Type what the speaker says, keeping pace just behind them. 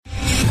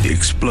the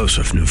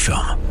explosive new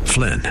film,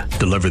 Flynn,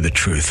 Deliver the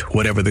Truth,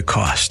 Whatever the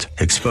Cost,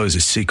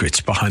 exposes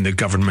secrets behind the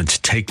government's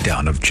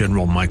takedown of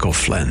General Michael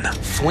Flynn.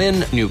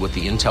 Flynn knew what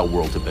the intel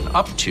world had been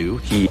up to.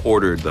 He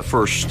ordered the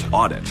first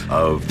audit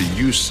of the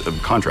use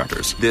of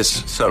contractors.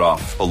 This set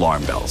off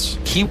alarm bells.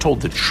 He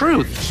told the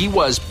truth. He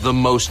was the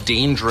most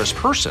dangerous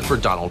person for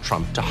Donald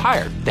Trump to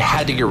hire. They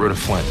had to get rid of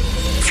Flynn.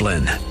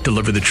 Flynn,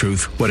 Deliver the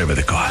Truth, Whatever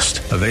the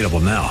Cost. Available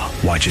now.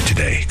 Watch it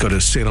today. Go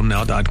to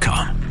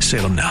salemnow.com.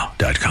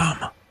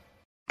 salemnow.com.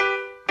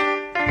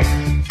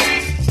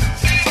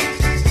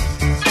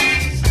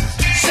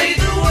 Say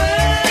the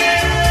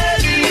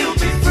word and you'll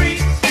be free.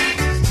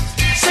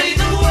 Say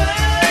the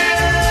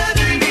word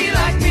and be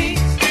like me.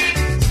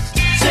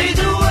 Say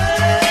the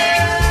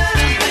word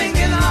and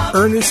thinking of.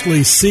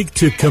 Earnestly seek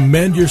to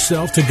commend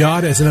yourself to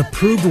God as an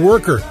approved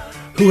worker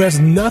who has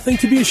nothing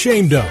to be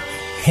ashamed of,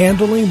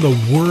 handling the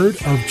word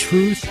of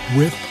truth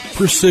with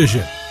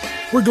precision.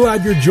 We're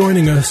glad you're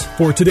joining us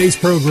for today's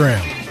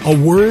program, A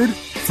Word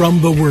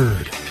from the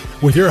Word,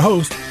 with your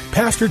host,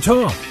 Pastor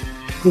Tom,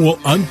 who will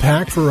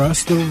unpack for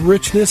us the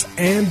richness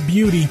and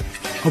beauty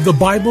of the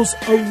Bible's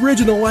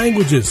original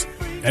languages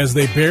as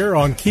they bear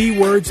on key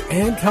words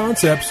and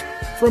concepts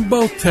from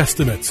both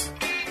Testaments.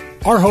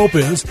 Our hope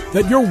is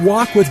that your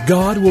walk with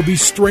God will be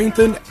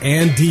strengthened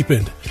and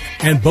deepened,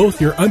 and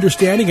both your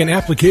understanding and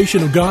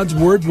application of God's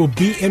Word will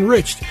be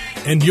enriched,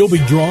 and you'll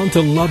be drawn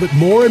to love it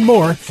more and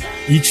more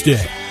each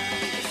day.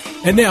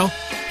 And now,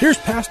 here's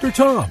Pastor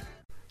Tom.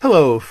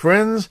 Hello,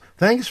 friends.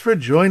 Thanks for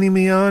joining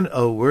me on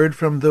A Word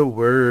from the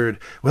Word.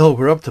 Well,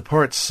 we're up to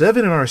part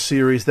 7 in our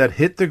series that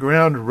hit the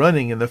ground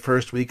running in the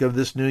first week of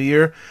this new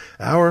year.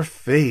 Our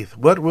faith.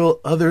 What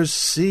will others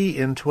see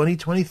in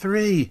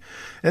 2023?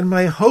 And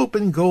my hope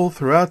and goal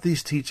throughout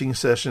these teaching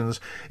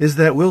sessions is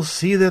that we'll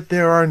see that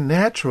there are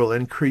natural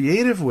and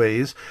creative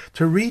ways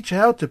to reach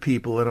out to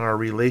people in our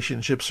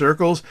relationship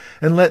circles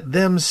and let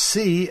them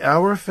see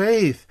our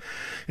faith.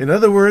 In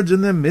other words,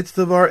 in the midst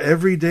of our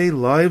everyday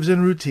lives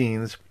and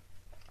routines,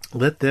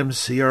 let them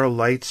see our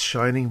lights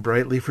shining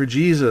brightly for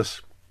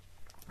Jesus.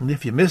 And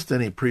if you missed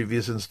any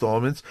previous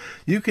installments,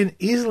 you can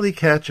easily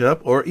catch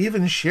up or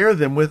even share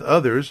them with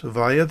others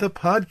via the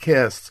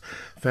podcasts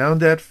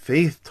found at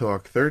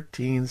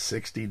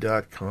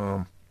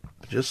faithtalk1360.com.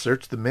 Just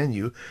search the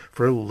menu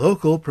for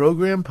local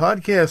program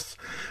podcasts.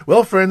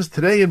 Well, friends,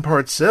 today in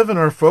part 7,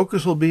 our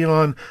focus will be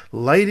on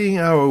lighting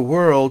our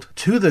world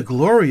to the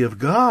glory of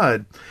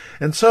God.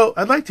 And so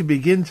I'd like to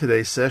begin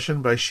today's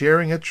session by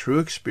sharing a true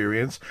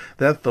experience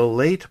that the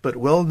late but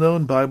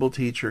well-known Bible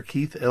teacher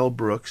Keith L.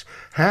 Brooks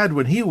had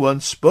when he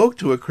once spoke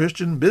to a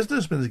Christian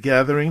businessmen's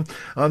gathering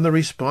on the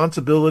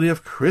responsibility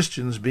of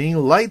Christians being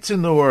lights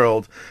in the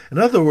world. In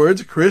other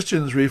words,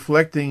 Christians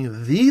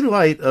reflecting the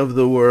light of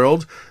the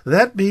world,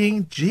 that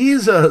being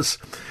Jesus.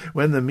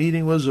 When the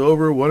meeting was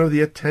over, one of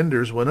the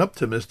attenders went up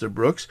to Mr.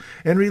 Brooks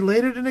and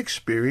related an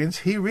experience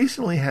he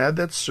recently had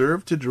that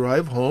served to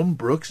drive home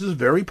Brooks's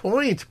very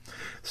point.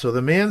 So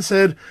the man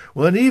said,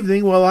 "One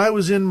evening while I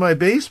was in my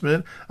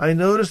basement, I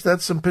noticed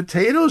that some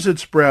potatoes had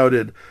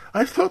sprouted.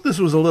 I thought this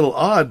was a little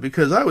odd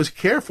because I was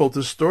careful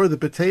to store the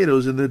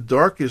potatoes in the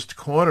darkest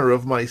corner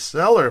of my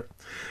cellar.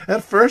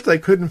 At first I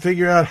couldn't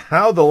figure out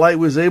how the light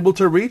was able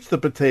to reach the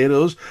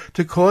potatoes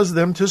to cause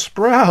them to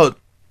sprout.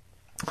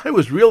 I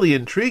was really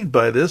intrigued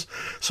by this,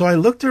 so I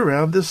looked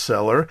around the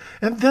cellar,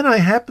 and then I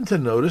happened to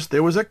notice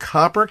there was a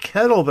copper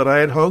kettle that I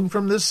had hung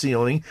from the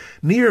ceiling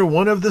near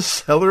one of the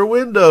cellar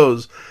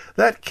windows.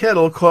 That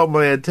kettle caught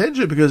my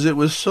attention because it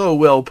was so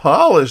well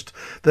polished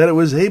that it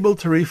was able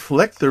to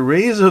reflect the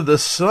rays of the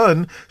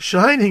sun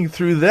shining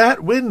through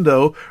that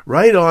window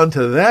right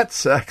onto that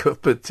sack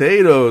of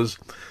potatoes.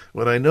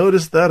 When I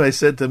noticed that, I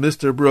said to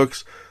Mr.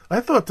 Brooks, I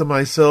thought to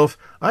myself,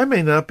 I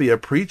may not be a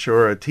preacher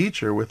or a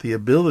teacher with the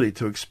ability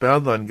to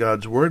expound on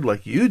God's Word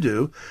like you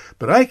do,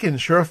 but I can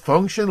sure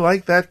function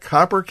like that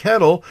copper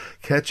kettle,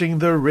 catching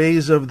the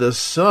rays of the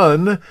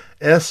sun,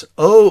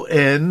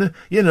 S-O-N,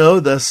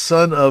 the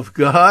Son of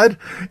God,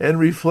 and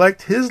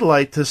reflect His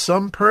light to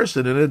some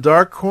person in a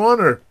dark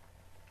corner.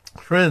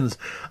 Friends,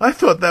 I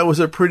thought that was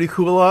a pretty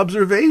cool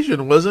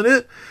observation, wasn't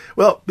it?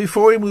 Well,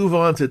 before we move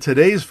on to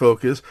today's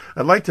focus,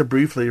 I'd like to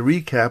briefly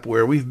recap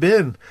where we've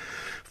been.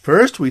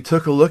 First, we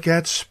took a look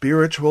at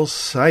spiritual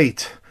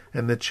sight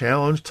and the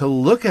challenge to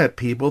look at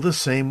people the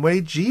same way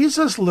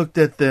Jesus looked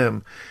at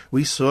them.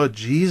 We saw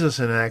Jesus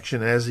in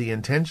action as he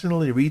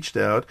intentionally reached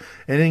out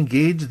and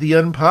engaged the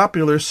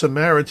unpopular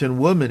Samaritan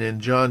woman in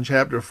John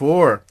chapter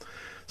 4.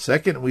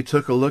 Second, we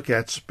took a look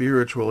at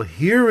spiritual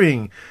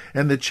hearing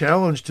and the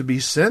challenge to be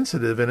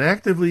sensitive and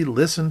actively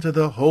listen to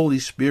the Holy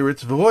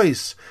Spirit's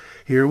voice.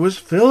 Here was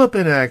Philip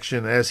in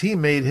action as he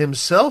made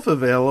himself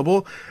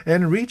available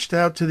and reached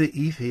out to the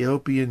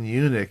Ethiopian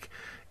eunuch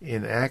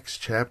in Acts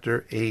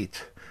chapter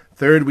 8.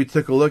 Third, we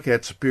took a look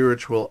at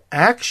spiritual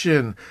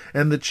action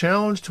and the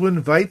challenge to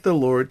invite the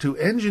Lord to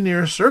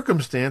engineer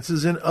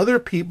circumstances in other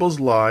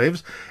people's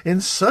lives in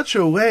such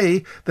a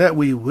way that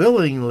we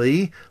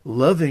willingly,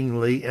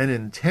 lovingly, and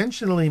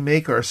intentionally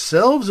make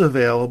ourselves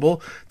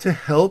available to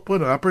help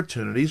when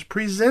opportunities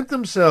present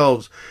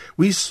themselves.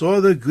 We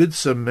saw the Good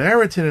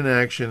Samaritan in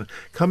action,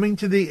 coming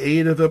to the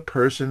aid of a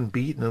person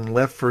beaten and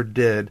left for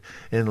dead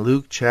in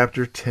Luke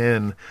chapter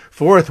 10.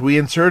 Fourth, we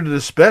inserted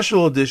a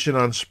special edition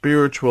on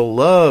spiritual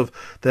love,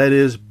 that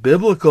is,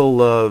 biblical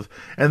love,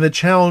 and the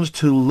challenge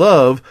to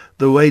love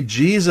the way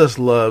Jesus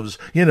loves,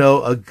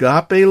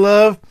 agape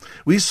love.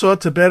 We sought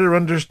to better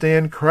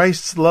understand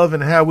Christ's love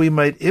and how we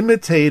might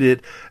imitate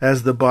it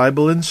as the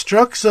Bible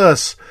instructs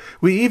us.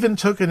 We even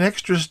took an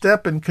extra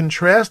step and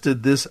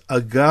contrasted this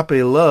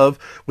agape love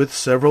with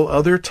several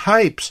other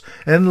types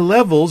and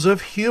levels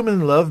of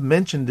human love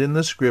mentioned in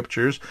the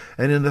Scriptures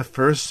and in the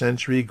first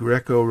century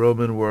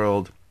Greco-Roman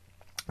world.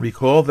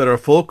 Recall that our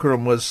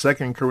fulcrum was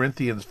 2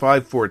 Corinthians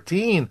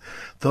 5:14.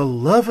 The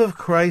love of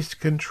Christ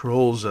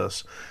controls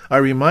us. I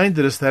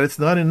reminded us that it's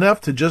not enough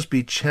to just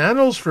be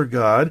channels for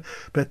God,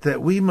 but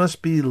that we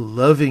must be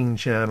loving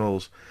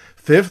channels.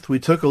 Fifth, we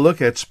took a look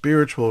at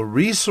spiritual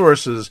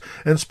resources,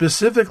 and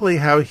specifically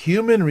how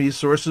human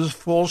resources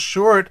fall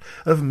short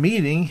of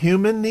meeting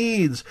human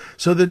needs.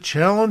 So the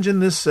challenge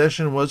in this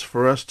session was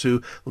for us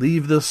to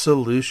leave the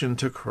solution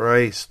to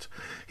Christ.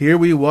 Here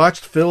we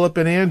watched Philip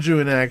and Andrew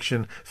in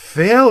action,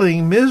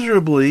 failing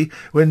miserably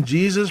when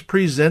Jesus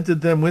presented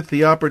them with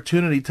the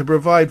opportunity to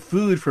provide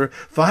food for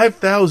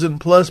 5,000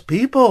 plus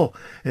people.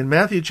 In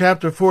Matthew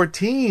chapter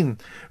 14,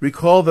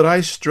 recall that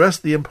I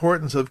stressed the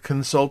importance of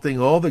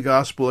consulting all the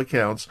gospel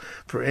accounts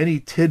for any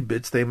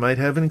tidbits they might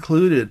have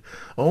included.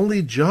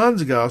 Only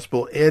John's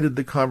gospel added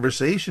the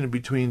conversation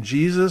between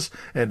Jesus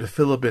and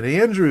Philip and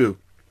Andrew.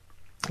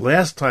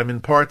 Last time in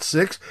part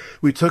 6,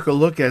 we took a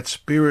look at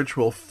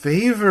spiritual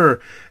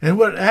favor and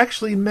what it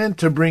actually meant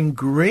to bring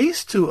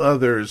grace to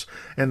others.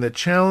 And the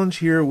challenge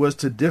here was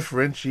to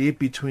differentiate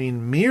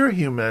between mere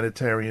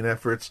humanitarian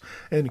efforts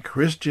and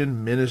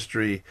Christian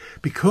ministry.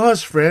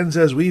 Because, friends,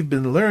 as we've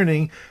been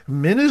learning,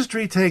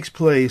 ministry takes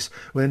place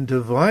when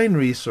divine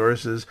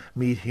resources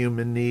meet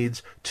human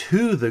needs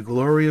to the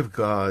glory of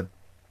God.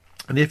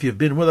 And if you've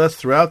been with us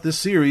throughout this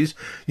series,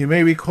 you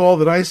may recall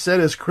that I said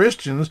as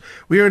Christians,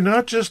 we are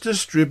not just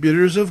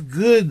distributors of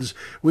goods,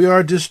 we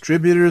are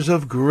distributors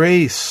of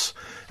grace.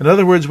 In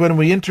other words, when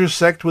we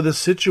intersect with a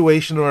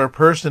situation or a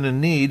person in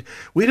need,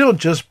 we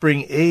don't just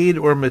bring aid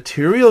or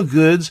material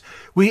goods,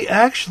 we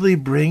actually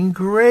bring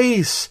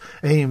grace.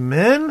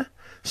 Amen?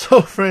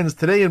 So, friends,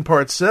 today in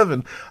part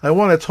 7, I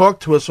want to talk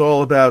to us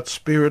all about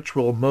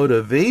spiritual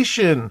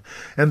motivation.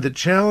 And the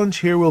challenge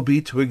here will be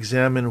to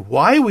examine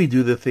why we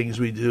do the things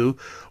we do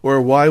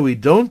or why we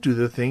don't do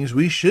the things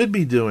we should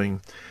be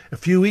doing. A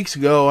few weeks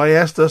ago, I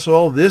asked us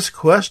all this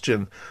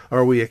question.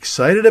 Are we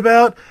excited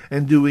about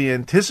and do we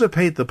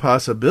anticipate the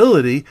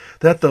possibility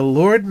that the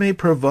Lord may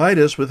provide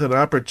us with an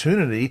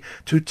opportunity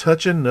to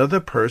touch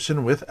another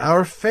person with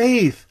our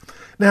faith?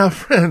 Now,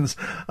 friends,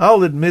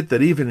 I'll admit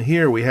that even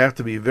here we have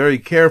to be very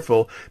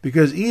careful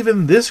because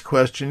even this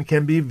question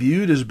can be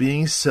viewed as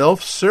being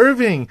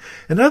self-serving.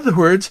 In other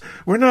words,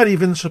 we're not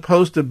even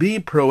supposed to be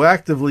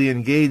proactively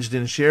engaged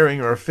in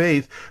sharing our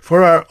faith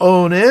for our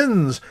own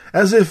ends,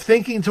 as if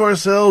thinking to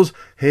ourselves,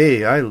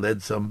 hey, I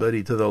led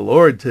somebody to the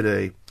Lord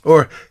today.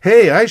 Or,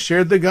 hey, I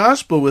shared the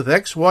gospel with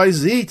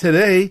XYZ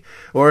today.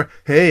 Or,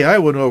 hey, I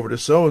went over to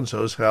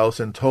so-and-so's house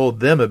and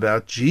told them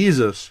about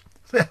Jesus.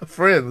 Now,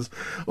 friends,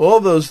 all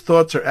those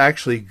thoughts are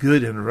actually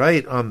good and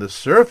right on the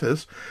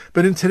surface,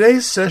 but in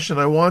today's session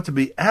I want to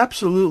be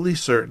absolutely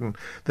certain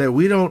that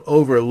we don't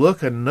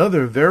overlook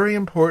another very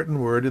important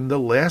word in the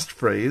last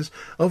phrase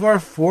of our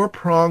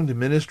four-pronged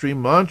ministry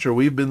mantra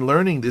we've been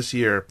learning this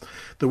year.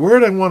 The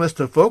word I want us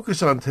to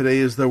focus on today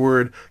is the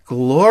word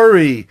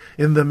glory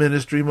in the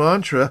ministry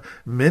mantra.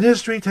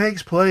 Ministry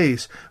takes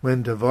place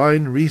when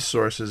divine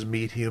resources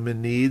meet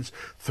human needs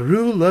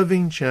through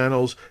loving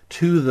channels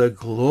to the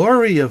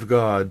glory of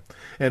God.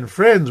 And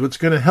friends, what's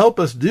going to help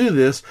us do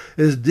this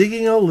is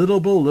digging a little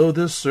below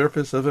the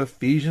surface of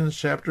Ephesians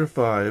chapter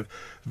 5,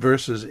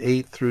 verses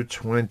 8 through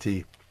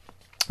 20.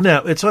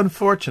 Now, it's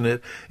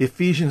unfortunate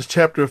Ephesians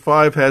chapter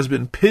 5 has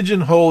been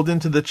pigeonholed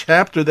into the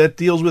chapter that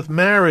deals with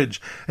marriage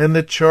and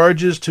the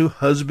charges to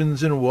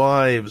husbands and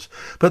wives.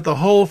 But the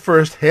whole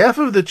first half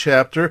of the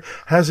chapter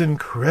has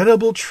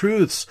incredible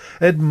truths,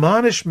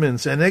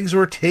 admonishments, and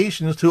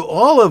exhortations to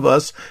all of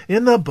us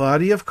in the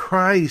body of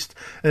Christ,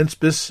 and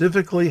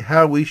specifically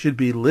how we should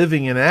be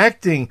living and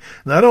acting,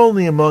 not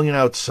only among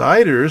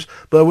outsiders,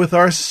 but with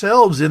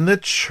ourselves in the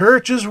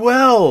church as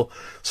well.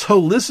 So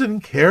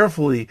listen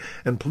carefully,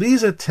 and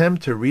please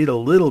attempt to read a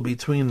little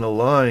between the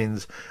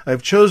lines.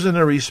 I've chosen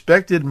a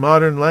respected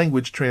modern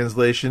language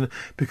translation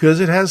because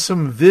it has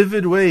some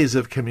vivid ways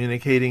of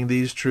communicating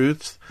these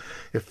truths.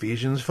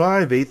 Ephesians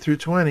 5, 8 through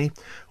 20.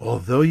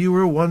 Although you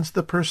were once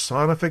the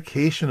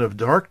personification of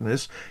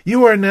darkness,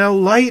 you are now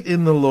light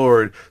in the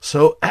Lord.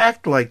 So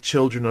act like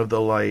children of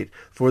the light.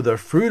 For the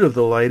fruit of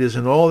the light is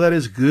in all that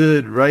is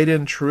good, right,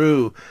 and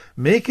true.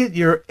 Make it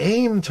your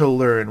aim to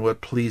learn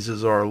what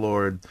pleases our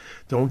Lord.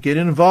 Don't get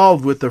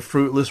involved with the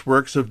fruitless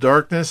works of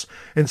darkness.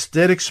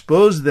 Instead,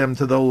 expose them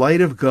to the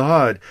light of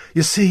God.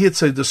 You see,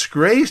 it's a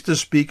disgrace to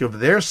speak of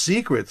their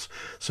secrets,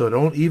 so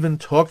don't even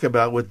talk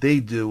about what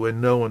they do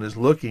when no one is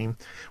looking.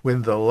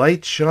 When the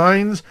light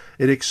shines,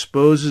 it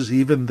exposes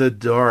even the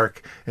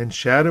dark and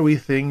shadowy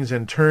things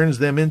and turns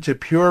them into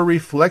pure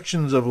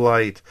reflections of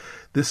light.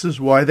 This is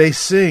why they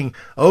sing,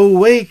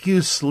 "Awake,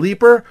 you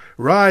sleeper!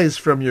 Rise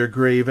from your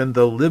grave, and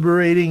the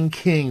liberating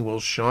King will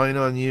shine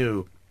on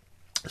you."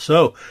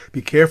 So,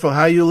 be careful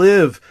how you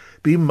live.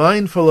 Be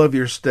mindful of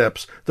your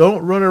steps.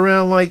 Don't run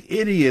around like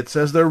idiots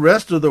as the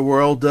rest of the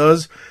world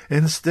does.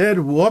 Instead,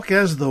 walk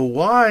as the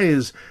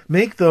wise.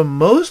 Make the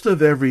most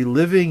of every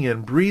living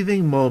and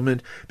breathing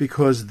moment,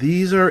 because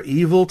these are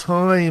evil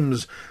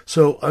times.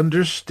 So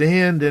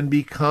understand and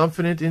be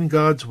confident in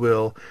God's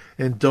will,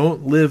 and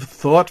don't live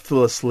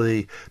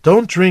thoughtlessly.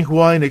 Don't drink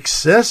wine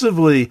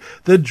excessively.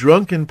 The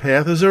drunken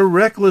path is a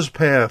reckless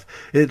path.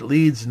 It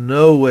leads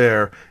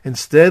nowhere.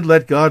 Instead,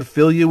 let God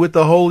fill you with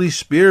the Holy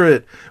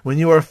Spirit. When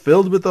you are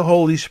filled with the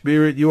Holy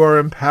Spirit, you are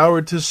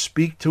empowered to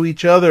speak to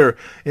each other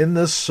in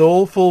the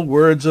soulful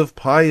words of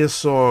pious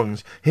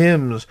songs,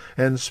 hymns,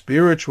 and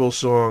spiritual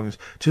songs,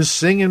 to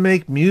sing and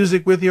make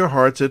music with your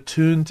hearts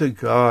attuned to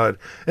God,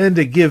 and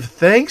to give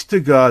thanks to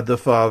God the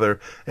Father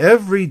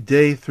every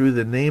day through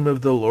the name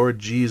of the Lord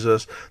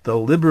Jesus, the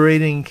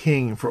liberating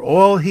King, for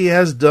all he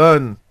has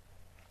done.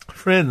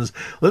 Friends,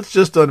 let's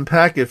just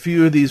unpack a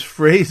few of these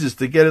phrases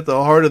to get at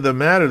the heart of the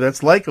matter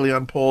that's likely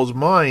on Paul's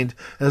mind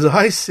as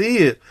I see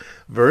it.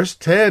 Verse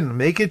 10,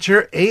 make it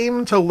your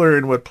aim to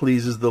learn what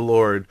pleases the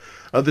Lord.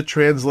 Other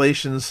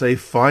translations say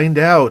find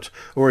out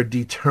or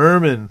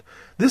determine.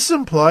 This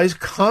implies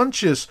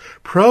conscious,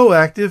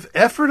 proactive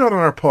effort on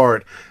our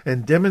part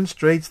and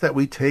demonstrates that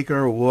we take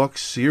our walk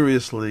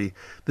seriously.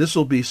 This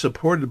will be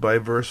supported by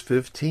verse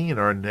 15,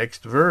 our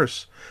next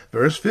verse.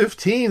 Verse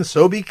 15,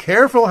 so be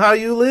careful how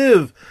you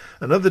live.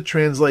 Another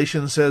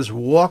translation says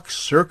walk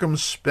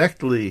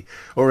circumspectly,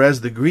 or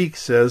as the Greek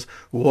says,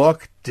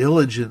 walk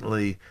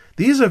diligently.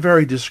 These are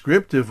very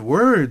descriptive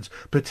words,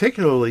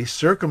 particularly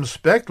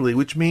circumspectly,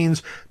 which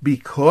means be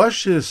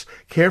cautious,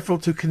 careful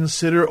to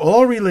consider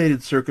all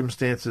related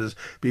circumstances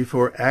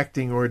before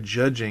acting or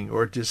judging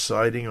or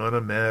deciding on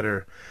a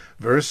matter.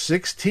 Verse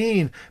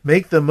 16,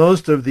 make the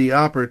most of the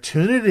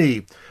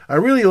opportunity. I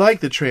really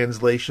like the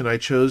translation I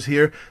chose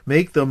here,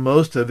 make the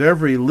most of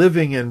every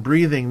living and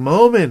breathing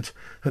moment.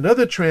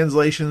 Another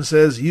translation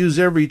says use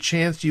every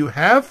chance you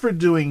have for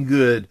doing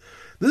good.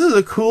 This is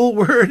a cool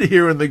word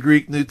here in the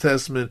Greek New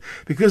Testament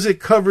because it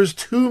covers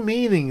two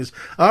meanings,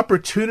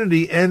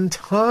 opportunity and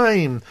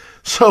time.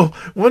 So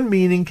one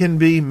meaning can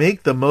be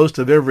make the most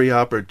of every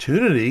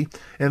opportunity,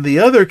 and the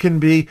other can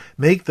be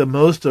make the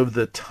most of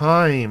the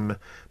time.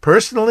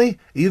 Personally,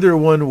 either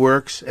one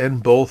works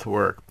and both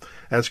work.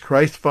 As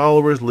Christ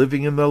followers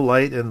living in the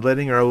light and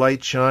letting our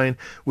light shine,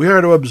 we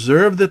are to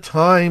observe the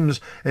times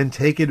and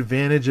take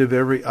advantage of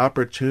every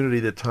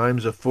opportunity the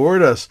times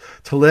afford us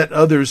to let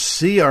others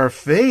see our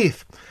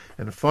faith.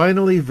 And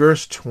finally,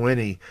 verse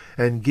 20,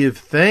 and give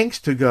thanks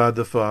to God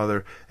the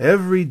Father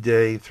every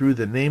day through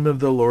the name of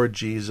the Lord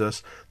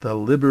Jesus, the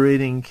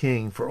liberating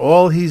King, for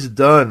all he's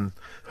done.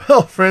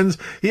 Well, friends,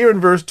 here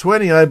in verse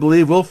 20, I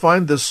believe we'll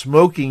find the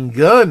smoking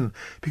gun,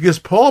 because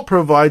Paul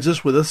provides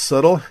us with a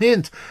subtle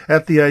hint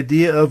at the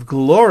idea of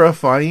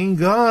glorifying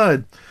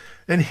God.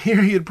 And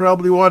here you'd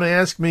probably want to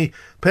ask me,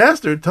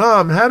 Pastor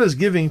Tom, how does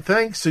giving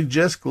thanks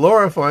suggest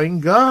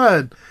glorifying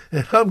God?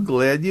 And I'm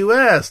glad you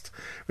asked.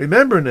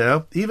 Remember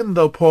now, even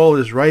though Paul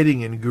is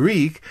writing in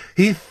Greek,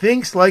 he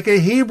thinks like a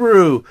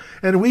Hebrew,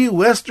 and we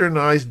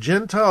westernized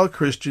Gentile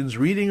Christians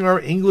reading our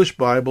English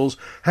Bibles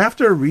have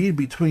to read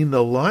between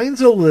the lines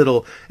a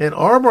little and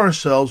arm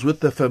ourselves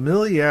with the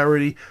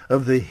familiarity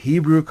of the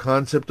Hebrew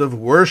concept of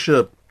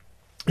worship.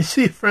 You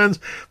see, friends,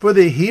 for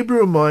the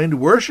Hebrew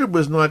mind, worship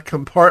was not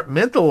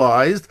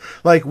compartmentalized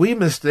like we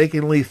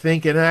mistakenly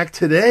think and act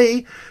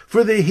today.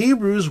 For the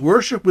Hebrews,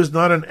 worship was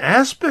not an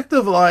aspect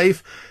of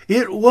life.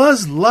 It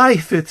was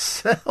life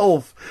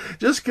itself.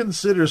 Just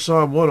consider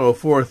Psalm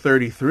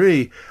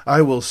 104:33.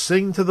 I will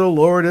sing to the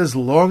Lord as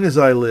long as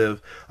I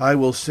live. I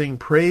will sing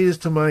praise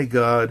to my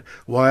God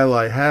while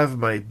I have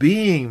my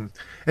being.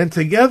 And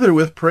together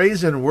with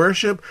praise and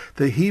worship,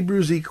 the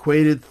Hebrews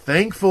equated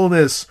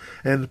thankfulness.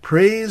 And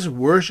praise,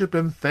 worship,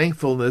 and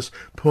thankfulness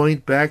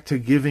point back to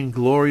giving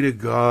glory to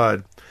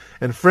God.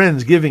 And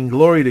friends, giving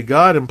glory to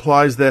God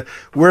implies that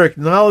we're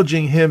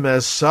acknowledging him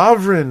as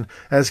sovereign,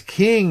 as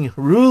king,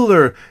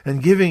 ruler,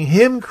 and giving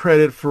him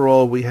credit for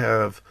all we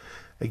have.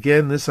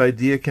 Again, this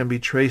idea can be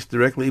traced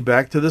directly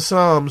back to the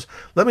Psalms.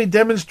 Let me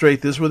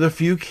demonstrate this with a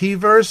few key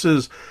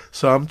verses.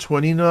 Psalm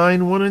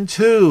 29, 1 and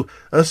 2.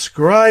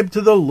 Ascribe to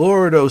the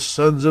Lord, O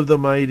sons of the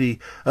mighty.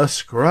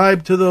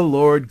 Ascribe to the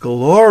Lord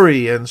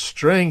glory and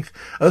strength.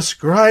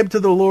 Ascribe to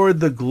the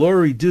Lord the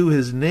glory due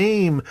his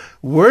name.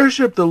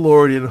 Worship the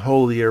Lord in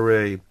holy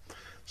array.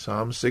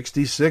 Psalm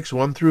 66,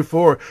 1 through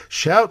 4.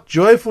 Shout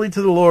joyfully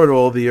to the Lord,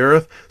 all the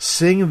earth.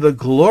 Sing the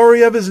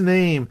glory of his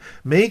name.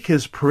 Make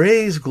his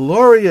praise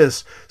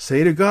glorious.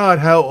 Say to God,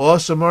 how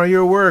awesome are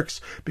your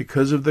works.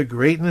 Because of the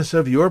greatness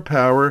of your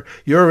power,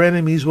 your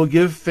enemies will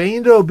give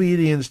feigned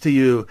obedience to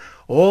you.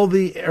 All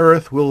the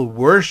earth will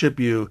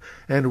worship you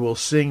and will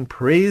sing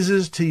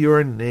praises to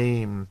your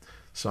name.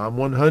 Psalm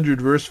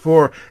 100, verse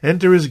 4,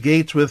 enter his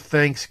gates with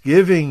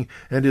thanksgiving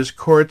and his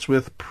courts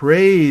with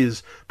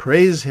praise.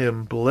 Praise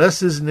him,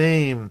 bless his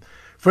name.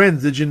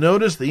 Friends, did you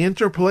notice the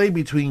interplay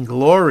between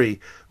glory,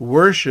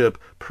 worship,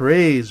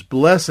 praise,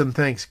 bless, and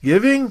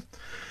thanksgiving?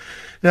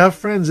 Now,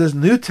 friends, as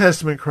New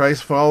Testament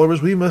Christ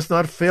followers, we must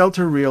not fail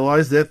to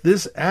realize that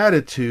this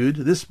attitude,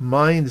 this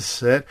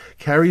mindset,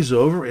 carries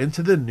over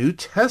into the New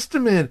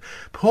Testament.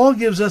 Paul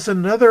gives us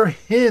another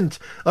hint,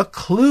 a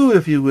clue,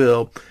 if you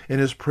will, in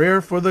his prayer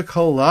for the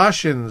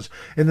Colossians.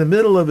 In the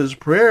middle of his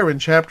prayer in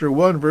chapter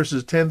 1,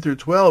 verses 10 through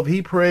 12,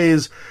 he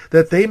prays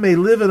that they may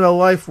live in a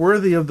life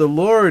worthy of the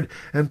Lord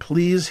and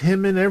please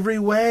him in every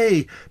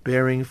way,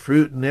 bearing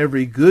fruit in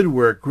every good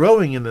work,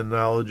 growing in the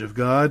knowledge of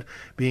God,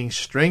 being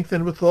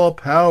strengthened with all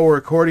power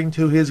according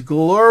to his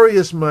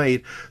glorious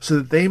might, so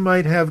that they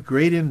might have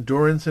great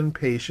endurance and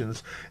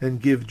patience,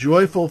 and give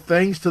joyful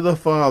thanks to the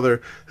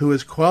Father, who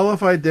has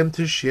qualified them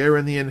to share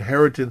in the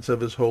inheritance of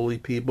his holy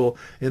people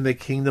in the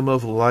kingdom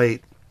of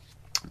light.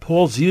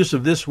 Paul's use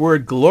of this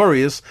word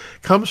glorious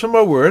comes from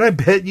a word I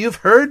bet you've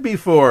heard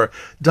before,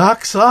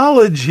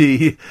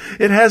 doxology.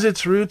 It has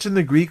its roots in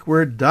the Greek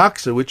word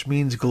doxa, which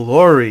means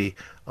glory,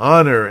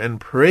 honor, and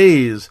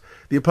praise.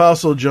 The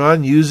Apostle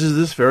John uses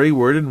this very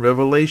word in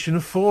Revelation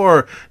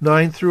 4,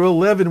 9 through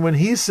 11, when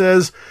he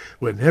says,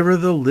 whenever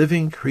the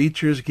living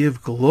creatures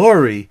give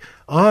glory,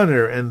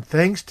 honor, and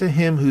thanks to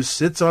him who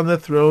sits on the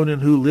throne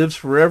and who lives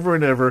forever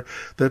and ever,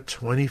 the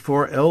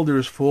 24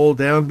 elders fall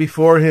down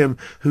before him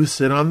who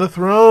sit on the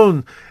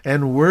throne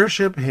and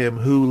worship him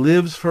who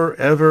lives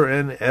forever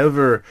and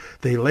ever.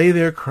 They lay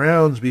their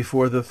crowns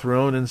before the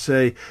throne and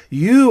say,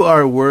 you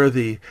are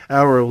worthy,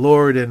 our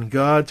Lord and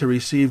God, to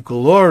receive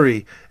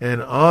glory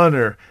and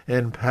honor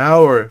and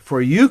power,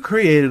 for you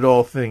created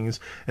all things,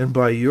 and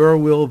by your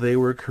will they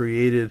were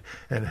created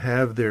and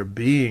have their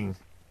being.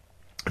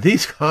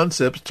 These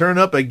concepts turn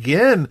up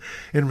again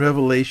in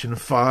Revelation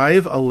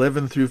 5,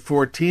 11 through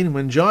 14,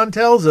 when John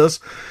tells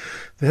us,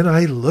 then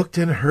I looked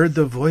and heard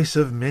the voice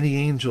of many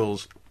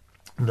angels,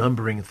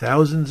 numbering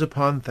thousands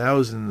upon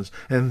thousands,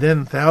 and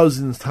then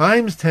thousands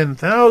times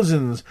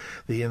 10,000s.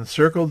 They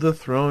encircled the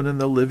throne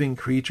and the living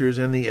creatures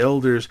and the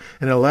elders.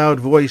 In a loud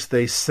voice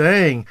they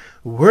sang,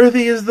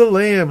 worthy is the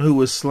Lamb who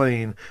was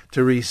slain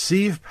to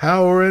receive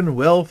power and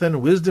wealth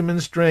and wisdom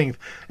and strength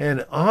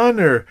and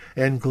honor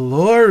and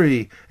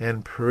glory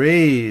and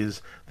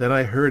praise. Then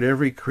I heard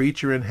every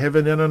creature in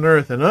heaven and on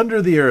earth and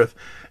under the earth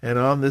and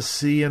on the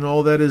sea and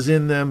all that is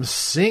in them,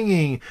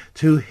 singing,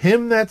 to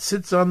him that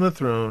sits on the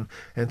throne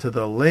and to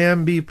the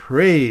Lamb be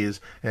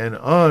praise and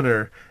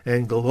honor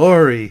and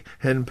glory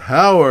and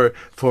power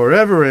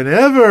forever and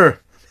ever.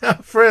 Now,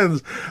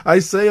 friends, I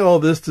say all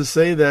this to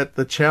say that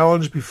the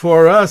challenge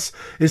before us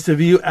is to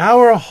view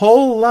our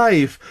whole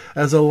life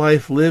as a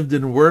life lived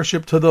in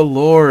worship to the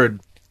Lord.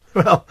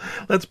 Well,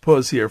 let's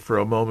pause here for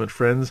a moment,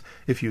 friends.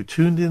 If you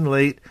tuned in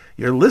late,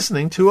 you're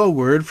listening to a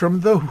word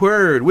from the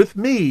Word with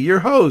me, your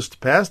host,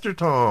 Pastor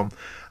Tom.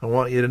 I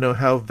want you to know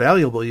how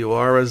valuable you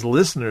are as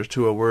listeners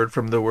to a word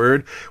from the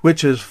Word,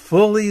 which is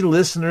fully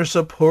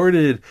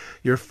listener-supported.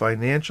 Your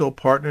financial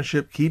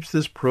partnership keeps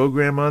this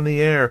program on the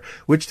air,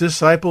 which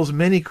disciples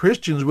many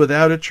Christians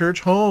without a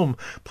church home,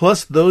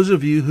 plus those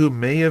of you who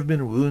may have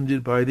been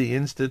wounded by the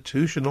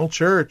institutional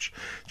church.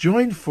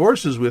 Join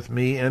forces with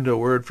me and A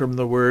Word from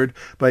the Word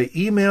by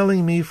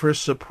emailing me for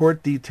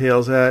support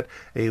details at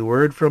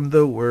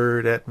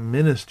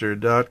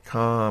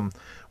awordfromtheword@minister.com.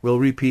 We'll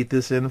repeat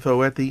this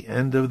info at the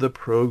end of the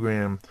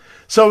program.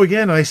 So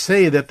again, I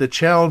say that the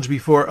challenge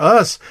before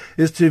us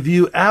is to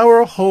view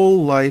our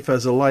whole life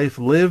as a life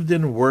lived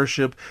in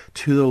worship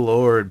to the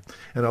Lord.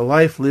 And a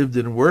life lived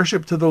in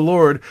worship to the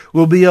Lord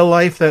will be a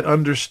life that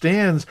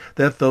understands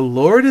that the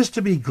Lord is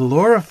to be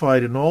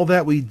glorified in all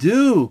that we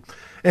do.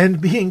 And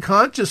being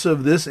conscious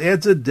of this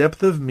adds a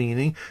depth of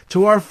meaning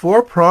to our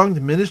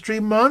four-pronged ministry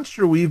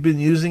mantra we've been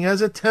using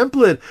as a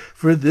template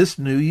for this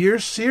New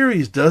Year's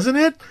series, doesn't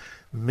it?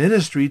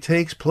 Ministry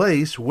takes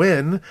place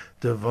when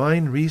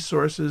divine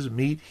resources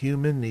meet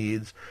human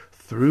needs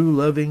through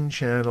loving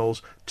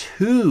channels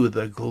to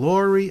the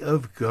glory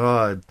of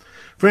God.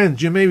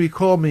 Friends, you may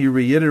recall me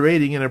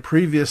reiterating in a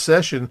previous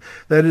session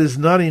that it is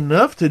not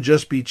enough to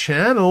just be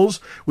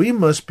channels. We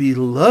must be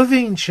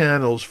loving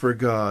channels for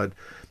God.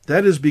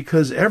 That is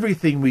because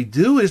everything we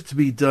do is to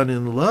be done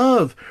in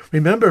love.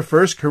 Remember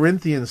 1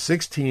 Corinthians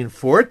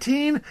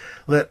 16:14?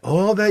 Let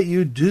all that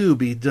you do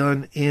be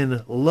done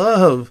in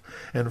love.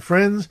 And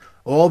friends,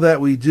 all that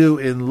we do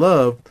in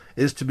love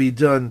is to be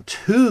done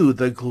to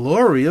the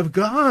glory of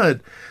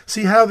God.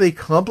 See how they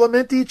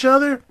complement each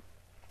other?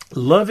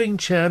 Loving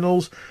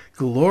channels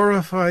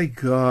glorify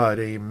God.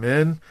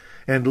 Amen.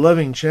 And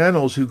loving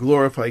channels who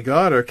glorify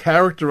God are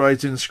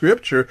characterized in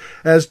Scripture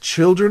as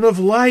children of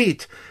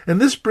light.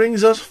 And this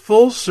brings us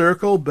full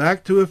circle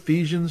back to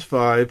Ephesians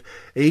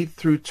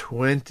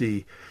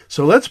 5:8-20.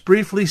 So let's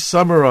briefly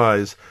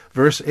summarize.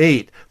 Verse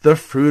 8, the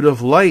fruit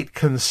of light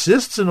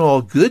consists in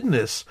all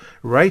goodness,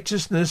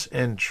 righteousness,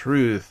 and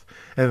truth.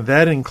 And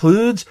that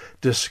includes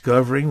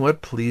discovering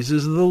what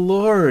pleases the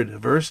Lord,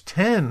 verse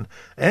 10,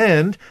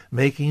 and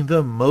making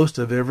the most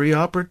of every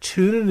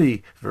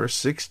opportunity, verse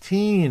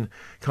 16,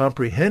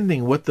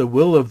 comprehending what the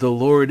will of the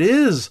Lord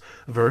is,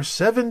 verse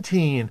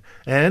 17,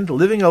 and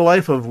living a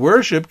life of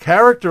worship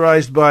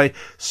characterized by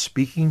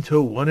speaking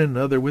to one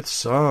another with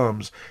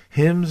psalms,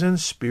 hymns, and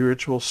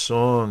spiritual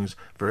songs,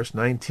 verse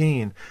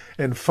 19,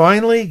 and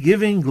finally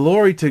giving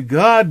glory to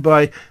God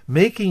by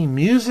making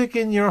music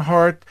in your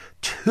heart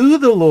to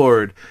the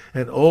Lord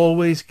and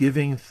always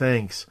giving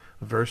thanks,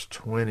 verse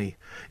 20.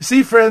 You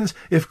see, friends,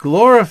 if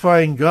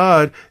glorifying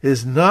God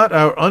is not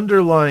our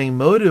underlying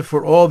motive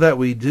for all that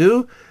we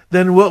do,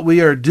 then what we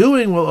are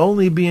doing will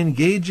only be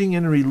engaging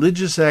in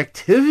religious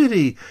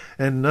activity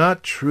and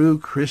not true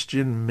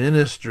Christian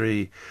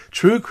ministry.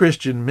 True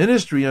Christian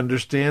ministry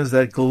understands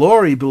that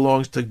glory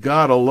belongs to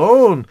God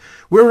alone.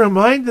 We're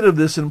reminded of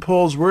this in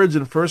Paul's words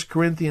in 1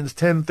 Corinthians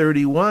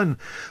 10:31.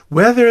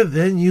 Whether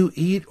then you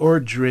eat or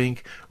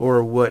drink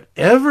or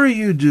whatever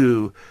you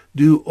do,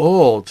 do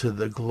all to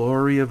the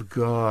glory of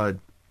God.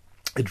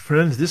 And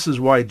friends, this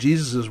is why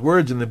Jesus'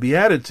 words in the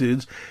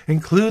Beatitudes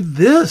include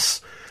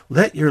this: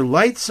 let your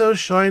light so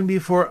shine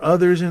before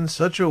others in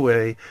such a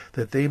way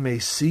that they may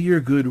see your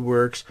good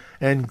works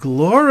and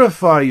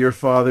glorify your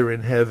Father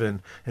in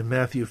heaven, in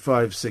Matthew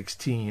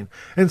 5:16.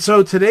 And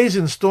so today's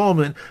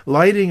installment,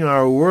 Lighting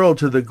Our World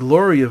to the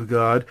Glory of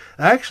God,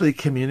 actually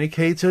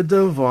communicates a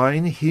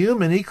divine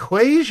human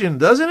equation,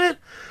 doesn't it?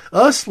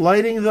 Us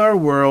lighting our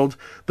world,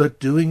 but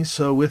doing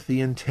so with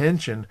the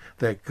intention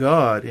that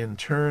God in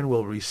turn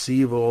will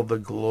receive all the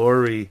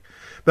glory.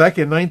 Back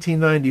in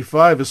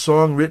 1995, a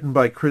song written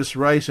by Chris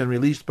Rice and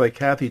released by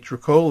Kathy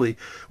Tricoli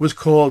was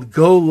called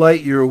Go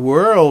Light Your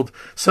World.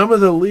 Some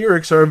of the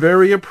lyrics are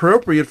very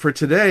appropriate for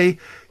today.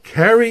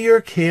 Carry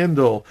your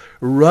candle,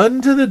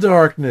 run to the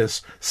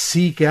darkness,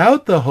 seek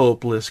out the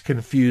hopeless,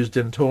 confused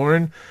and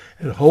torn,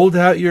 and hold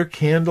out your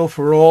candle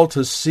for all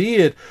to see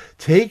it.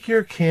 Take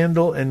your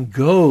candle and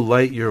go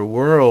light your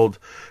world.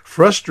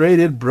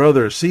 Frustrated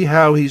brother, see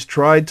how he's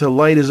tried to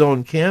light his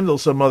own candle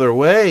some other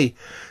way.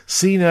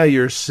 See now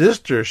your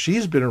sister,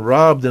 she's been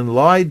robbed and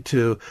lied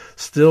to,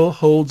 still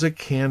holds a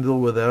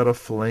candle without a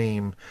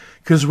flame.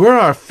 'Cause we're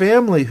our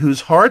family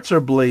whose hearts are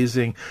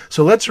blazing,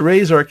 so let's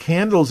raise our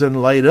candles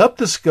and light up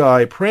the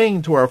sky,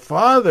 praying to our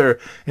Father,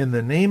 in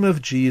the name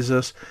of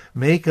Jesus,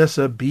 make us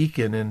a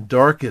beacon in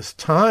darkest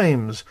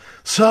times.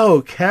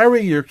 So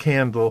carry your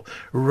candle,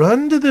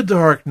 run to the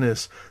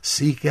darkness,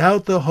 seek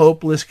out the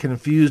hopeless,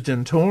 confused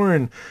and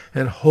torn,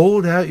 and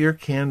hold out your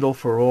candle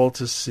for all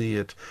to see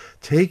it.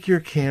 Take your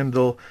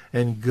candle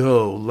and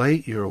go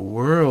light your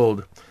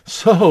world.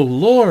 So,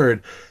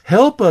 Lord,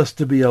 help us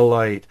to be a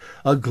light,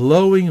 a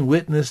glowing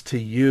witness to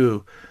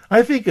you.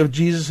 I think of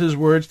Jesus'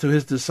 words to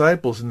his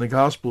disciples in the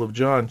Gospel of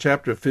John,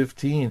 chapter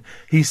 15.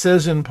 He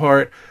says in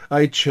part,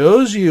 I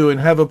chose you and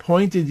have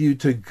appointed you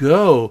to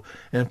go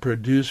and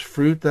produce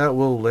fruit that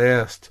will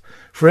last.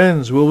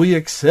 Friends, will we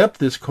accept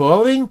this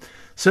calling?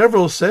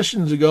 Several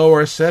sessions ago,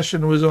 our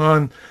session was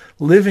on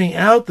living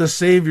out the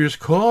Savior's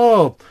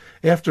call.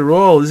 After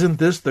all, isn't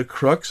this the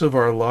crux of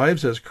our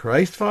lives as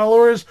Christ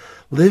followers?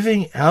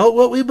 Living out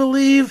what we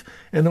believe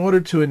in order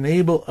to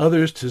enable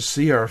others to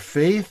see our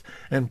faith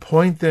and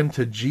point them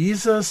to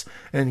Jesus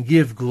and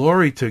give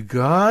glory to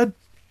God?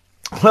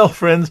 Well,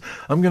 friends,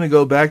 I'm going to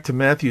go back to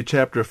Matthew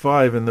chapter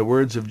 5 and the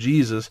words of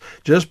Jesus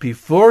just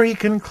before he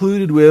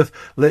concluded with,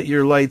 let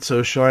your light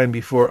so shine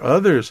before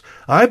others.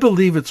 I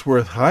believe it's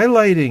worth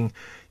highlighting.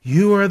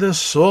 You are the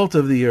salt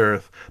of the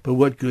earth. But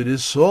what good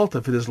is salt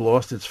if it has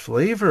lost its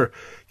flavor?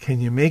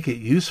 Can you make it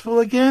useful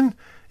again?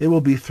 It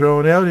will be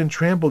thrown out and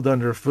trampled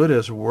underfoot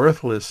as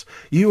worthless.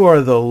 You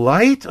are the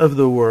light of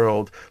the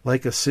world,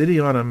 like a city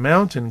on a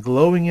mountain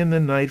glowing in the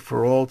night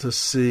for all to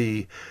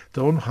see.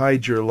 Don't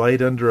hide your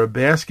light under a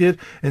basket.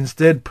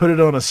 Instead, put it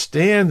on a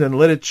stand and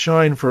let it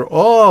shine for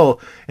all.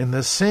 In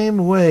the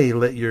same way,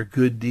 let your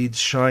good deeds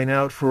shine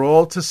out for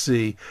all to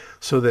see,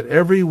 so that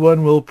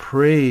everyone will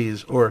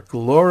praise or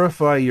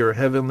glorify your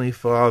heavenly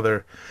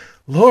Father.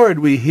 Lord,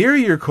 we hear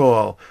your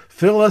call.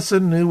 Fill us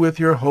anew with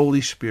your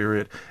Holy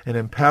Spirit and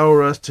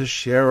empower us to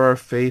share our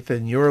faith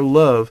and your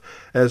love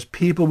as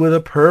people with a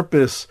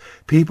purpose,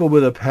 people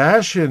with a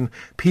passion,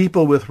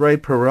 people with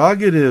right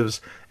prerogatives,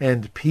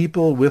 and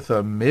people with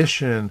a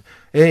mission.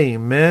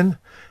 Amen.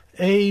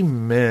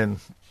 Amen.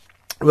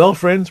 Well,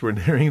 friends, we're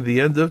nearing the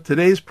end of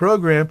today's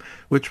program,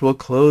 which will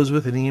close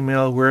with an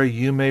email where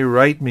you may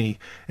write me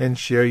and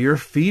share your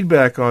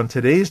feedback on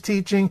today's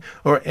teaching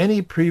or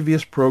any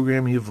previous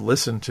program you've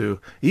listened to,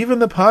 even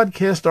the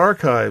podcast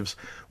archives.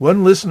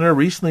 One listener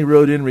recently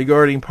wrote in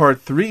regarding part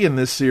 3 in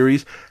this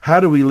series, How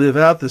Do We Live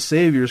Out the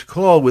Savior's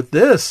Call, with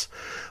this: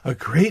 a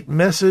great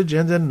message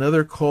and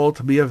another call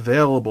to be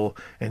available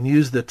and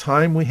use the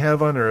time we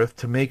have on earth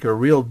to make a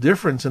real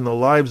difference in the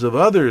lives of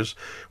others.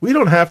 We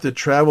don't have to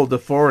travel to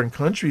foreign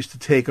countries to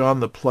take on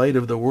the plight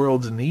of the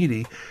world's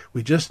needy.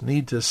 We just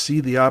need to see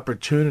the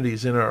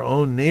opportunities in our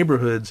own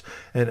neighborhoods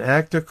and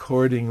act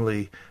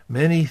accordingly.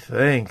 Many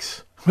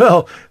thanks.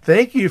 Well,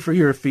 thank you for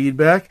your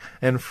feedback,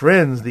 and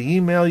friends, the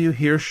email you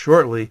hear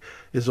shortly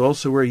is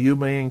also where you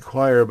may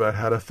inquire about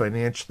how to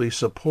financially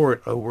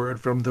support A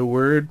Word from the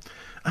Word.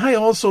 I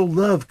also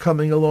love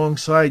coming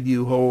alongside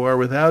you who are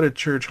without a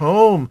church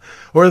home,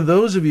 or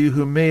those of you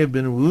who may have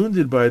been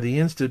wounded by the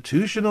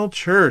institutional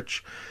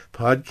church.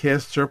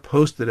 Podcasts are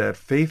posted at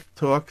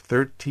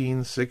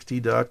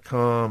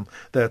faithtalk1360.com.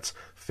 That's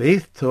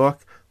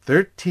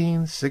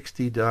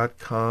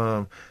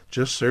faithtalk1360.com.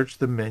 Just search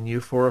the menu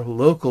for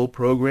local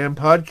program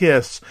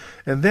podcasts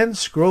and then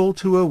scroll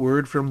to A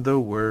Word from the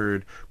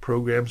Word.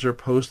 Programs are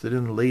posted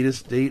in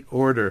latest date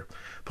order.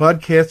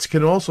 Podcasts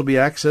can also be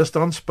accessed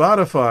on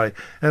Spotify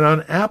and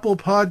on Apple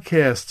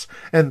Podcasts.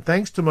 And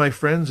thanks to my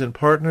friends and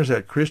partners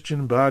at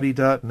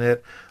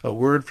ChristianBody.net, A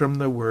Word from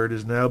the Word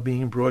is now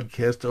being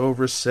broadcast to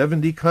over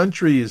 70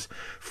 countries.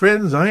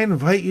 Friends, I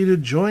invite you to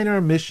join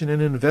our mission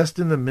and invest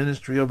in the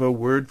ministry of A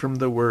Word from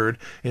the Word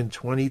in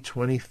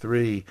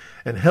 2023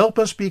 and help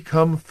us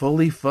become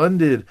fully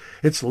funded.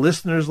 It's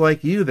listeners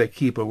like you that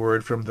keep A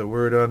Word from the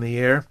Word on the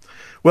air.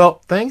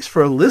 Well, thanks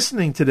for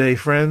listening today,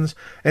 friends,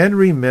 and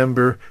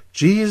remember,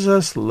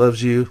 Jesus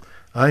loves you.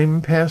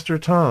 I'm Pastor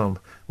Tom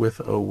with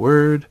A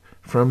Word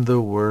from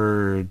the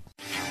Word.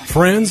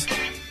 Friends,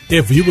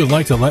 if you would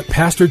like to let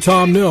Pastor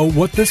Tom know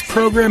what this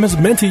program has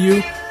meant to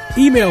you,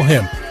 email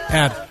him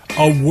at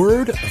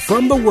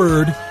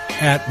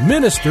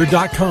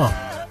awordfromtheword@minister.com.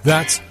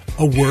 That's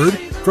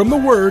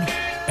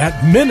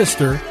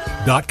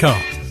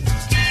awordfromtheword@minister.com.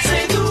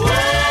 Say the word.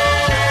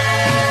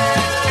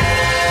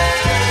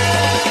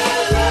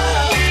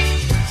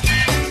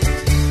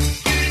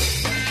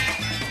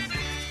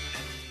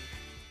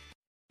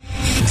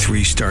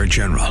 3-star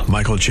General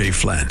Michael J.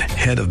 Flynn,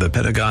 head of the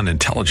Pentagon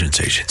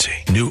Intelligence Agency,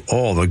 knew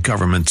all the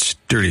government's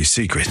dirty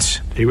secrets.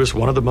 He was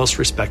one of the most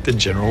respected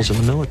generals in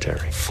the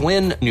military.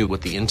 Flynn knew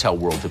what the intel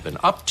world had been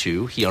up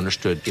to. He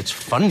understood its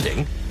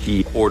funding.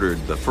 He ordered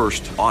the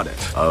first audit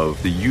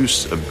of the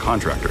use of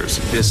contractors.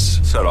 This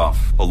set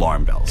off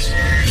alarm bells.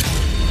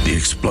 The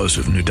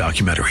explosive new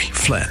documentary,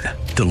 Flynn,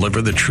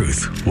 Deliver the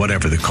Truth,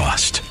 Whatever the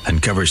Cost,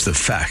 uncovers the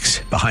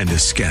facts behind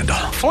this scandal.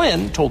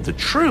 Flynn told the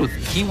truth.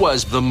 He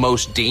was the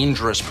most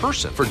dangerous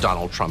person for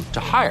Donald Trump to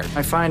hire.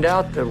 I find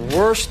out the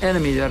worst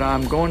enemy that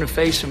I'm going to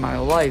face in my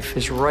life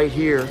is right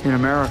here in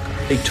America.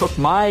 They took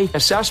my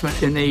assessment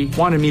and they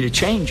wanted me to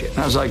change it. And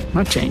I was like, I'm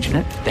not changing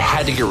it. They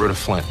had to get rid of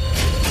Flynn.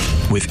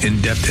 With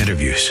in-depth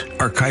interviews,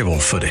 archival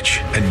footage,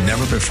 and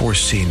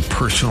never-before-seen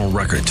personal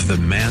records of the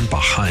man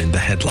behind the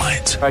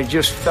headlines. I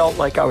just felt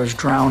like I was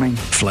drowning.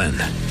 Flynn,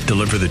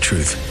 Deliver the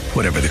Truth,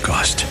 Whatever the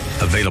Cost.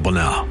 Available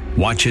now.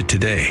 Watch it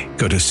today.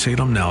 Go to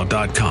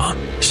salemnow.com.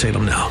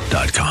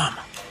 salemnow.com.